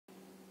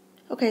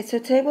Okay, so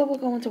today what we're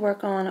going to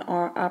work on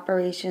are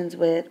operations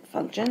with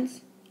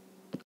functions.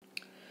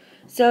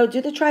 So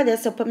do the try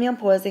this, so put me on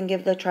pause and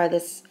give the try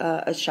this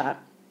a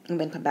shot, and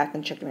then come back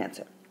and check your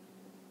answer.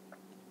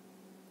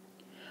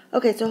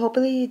 Okay, so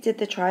hopefully you did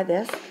the try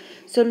this.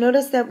 So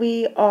notice that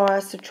we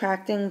are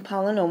subtracting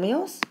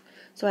polynomials.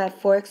 So I have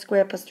 4x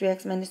squared plus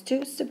 3x minus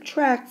 2.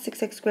 Subtract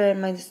 6x squared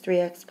minus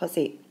 3x plus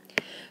 8.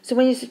 So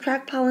when you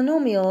subtract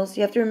polynomials,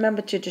 you have to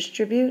remember to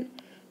distribute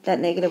that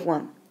negative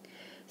 1.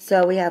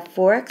 So we have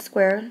 4x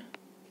squared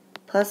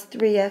plus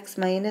 3x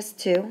minus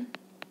 2.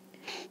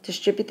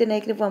 Distribute the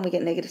negative 1, we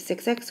get negative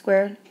 6x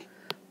squared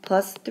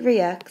plus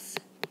 3x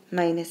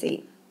minus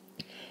 8.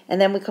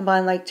 And then we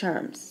combine like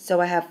terms.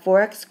 So I have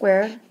 4x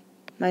squared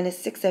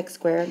minus 6x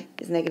squared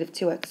is negative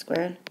 2x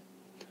squared.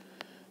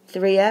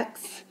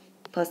 3x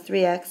plus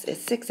 3x is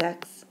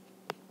 6x.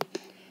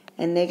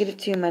 And negative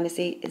 2 minus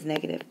 8 is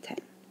negative 10.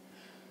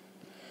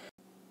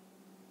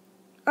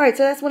 Alright,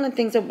 so that's one of the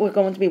things that we're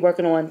going to be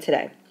working on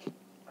today.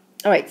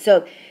 Alright,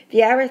 so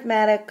the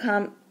arithmetic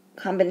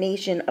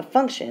combination of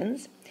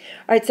functions.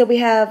 Alright, so we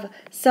have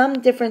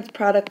sum, difference,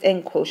 product,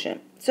 and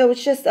quotient. So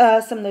it's just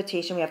some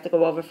notation we have to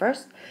go over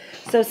first.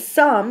 So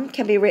sum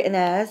can be written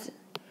as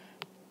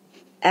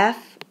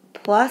f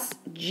plus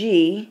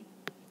g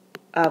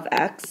of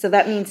x. So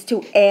that means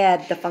to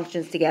add the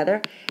functions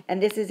together.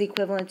 And this is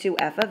equivalent to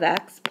f of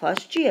x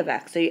plus g of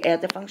x. So you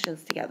add the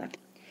functions together.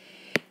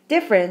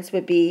 Difference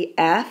would be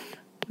f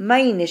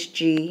minus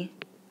g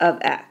of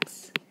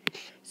x.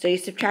 So you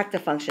subtract the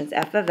functions,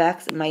 f of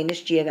x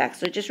minus g of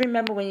x. So just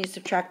remember when you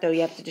subtract, though,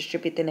 you have to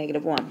distribute the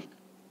negative 1.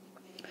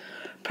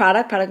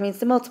 Product means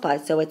to multiply.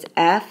 So it's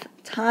f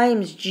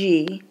times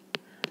g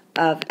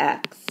of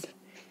x.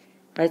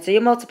 Right, so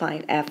you're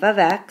multiplying f of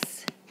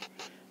x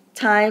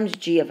times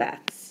g of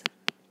x.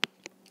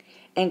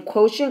 And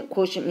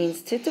quotient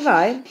means to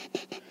divide.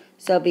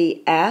 So it'll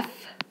be f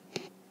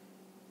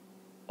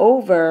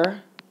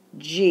over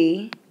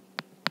g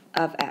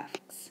of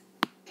x.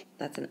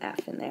 That's an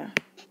f in there.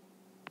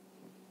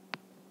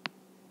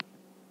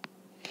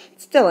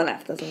 Still an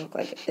f, doesn't look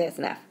like it. There's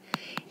an f.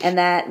 And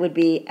that would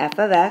be f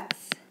of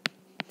x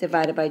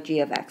divided by g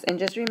of x. And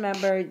just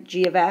remember,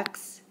 g of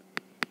x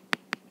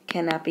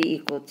cannot be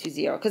equal to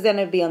 0, because then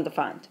it would be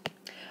undefined.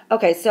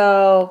 Okay,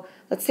 so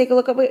let's take a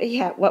look at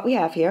what we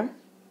have here.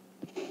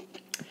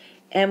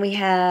 And we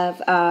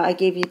have, I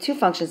gave you two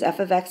functions, f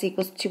of x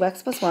equals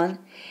 2x plus 1,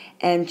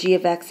 and g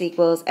of x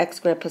equals x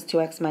squared plus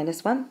 2x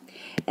minus 1.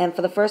 And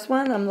for the first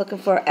one, I'm looking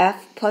for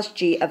f plus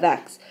g of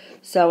x.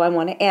 So I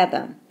want to add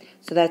them.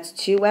 So that's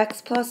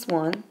 2x plus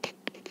 1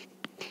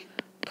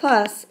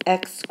 plus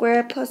x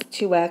squared plus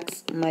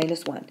 2x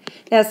minus 1.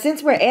 Now,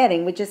 since we're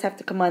adding, we just have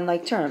to combine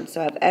like terms.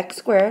 So I have x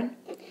squared,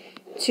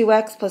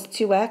 2x plus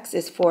 2x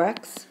is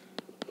 4x.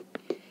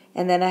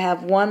 And then I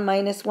have 1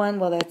 minus 1,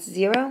 well, that's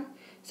 0.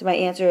 So my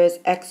answer is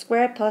x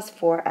squared plus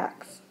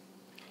 4x.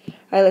 All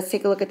right, let's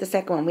take a look at the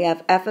second one. We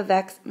have f of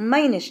x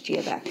minus g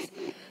of x.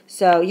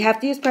 So you have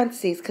to use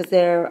parentheses because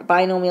they're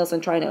binomials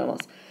and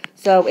trinomials.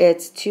 So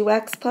it's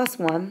 2x plus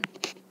 1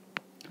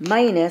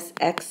 minus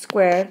x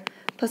squared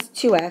plus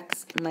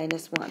 2x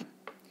minus 1.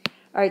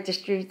 All right,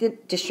 distribute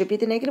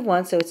the negative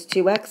 1, so it's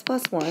 2x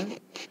plus 1.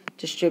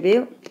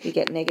 Distribute, you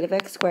get negative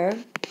x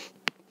squared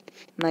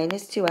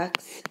minus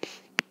 2x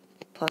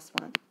plus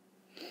 1.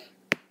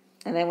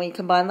 And then when you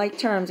combine like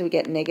terms, we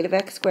get negative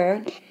x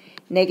squared,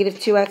 negative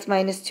 2x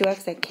minus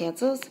 2x, that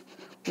cancels.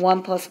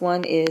 1 plus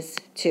 1 is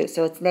 2,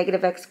 so it's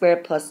negative x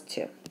squared plus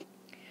 2.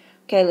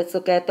 Okay, let's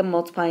look at the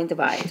multiply and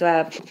divide. So I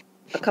have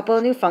a couple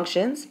of new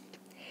functions.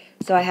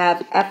 So I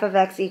have f of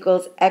x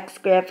equals x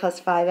squared plus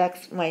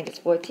 5x minus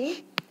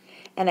 14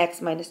 and x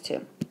minus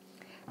 2.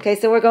 Okay,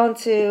 so we're going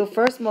to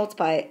first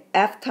multiply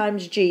f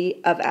times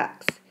g of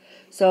x.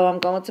 So I'm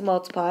going to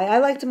multiply. I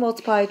like to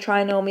multiply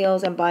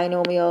trinomials and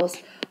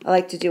binomials. I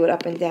like to do it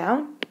up and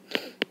down.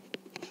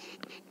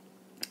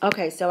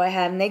 Okay, so I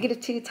have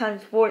negative 2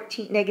 times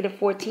 14, negative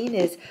 14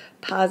 is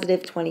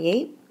positive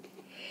 28.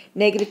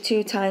 Negative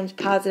 2 times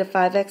positive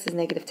 5x is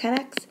negative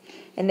 10x.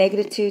 And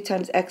negative 2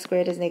 times x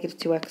squared is negative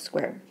 2x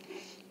squared.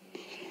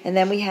 And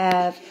then we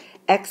have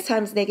x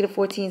times negative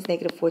 14 is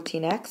negative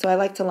 14x. So I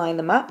like to line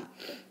them up.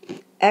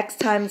 X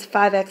times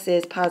 5x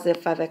is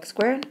positive 5x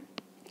squared.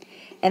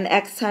 And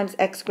x times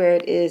x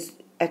squared is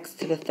x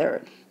to the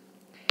third.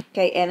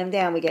 Okay, add them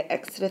down. We get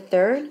x to the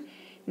third.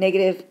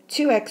 Negative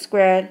 2x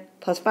squared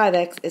plus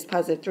 5x is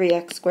positive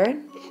 3x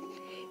squared.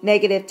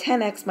 Negative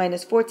 10x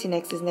minus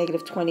 14x is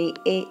negative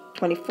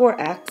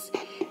 24x.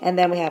 And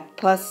then we have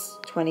plus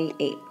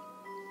 28.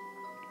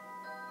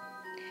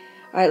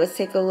 All right, let's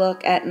take a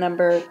look at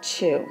number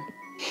 2.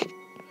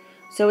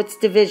 So it's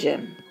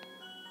division.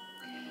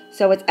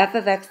 So it's f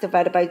of x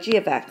divided by g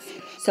of x.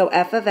 So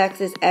f of x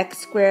is x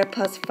squared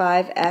plus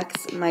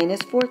 5x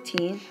minus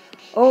 14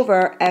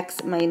 over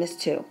x minus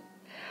 2.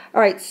 All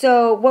right,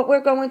 so what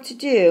we're going to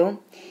do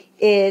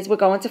is we're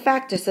going to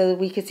factor so that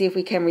we can see if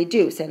we can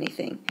reduce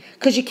anything.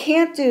 Because you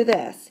can't do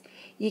this.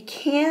 You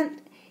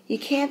can't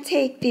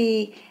take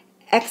the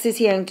x's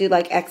here and do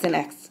like x and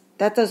x.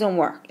 That doesn't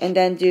work. And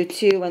then do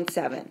 2 and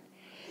 7.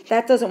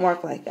 That doesn't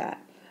work like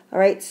that. All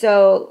right,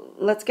 so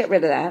let's get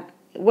rid of that.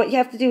 What you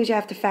have to do is you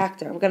have to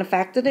factor. We're going to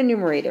factor the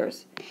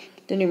numerators.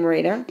 The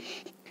numerator.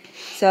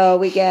 So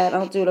we get,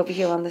 I'll do it over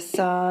here on the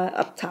side,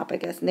 up top, I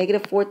guess,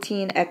 negative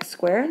 14x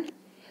squared.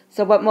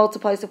 So what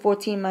multiplies to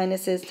 14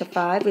 minuses to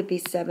 5 would be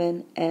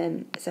 7x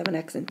and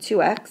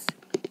 2x. So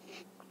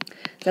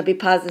that'd be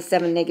positive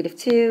 7, negative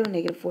 2,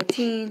 negative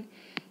 14,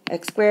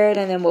 x squared,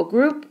 and then we'll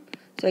group.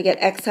 So I get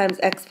x times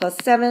x plus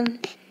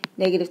 7,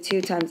 negative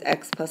 2 times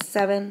x plus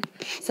 7.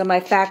 So my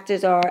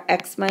factors are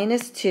x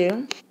minus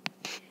 2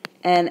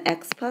 and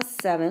x plus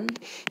 7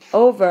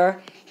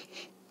 over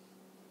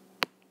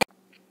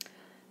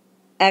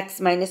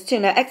x minus 2.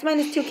 Now, x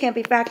minus 2 can't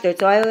be factored,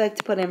 so I like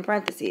to put it in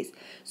parentheses.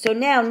 So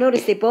now,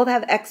 notice they both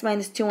have x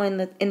minus 2 in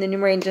the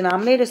numerator and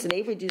denominator, so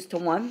they reduce to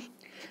 1.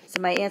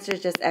 So my answer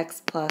is just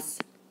x plus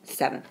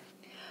 7.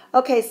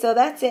 Okay, so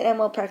that's it, and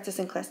we'll practice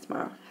in class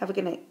tomorrow. Have a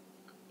good night.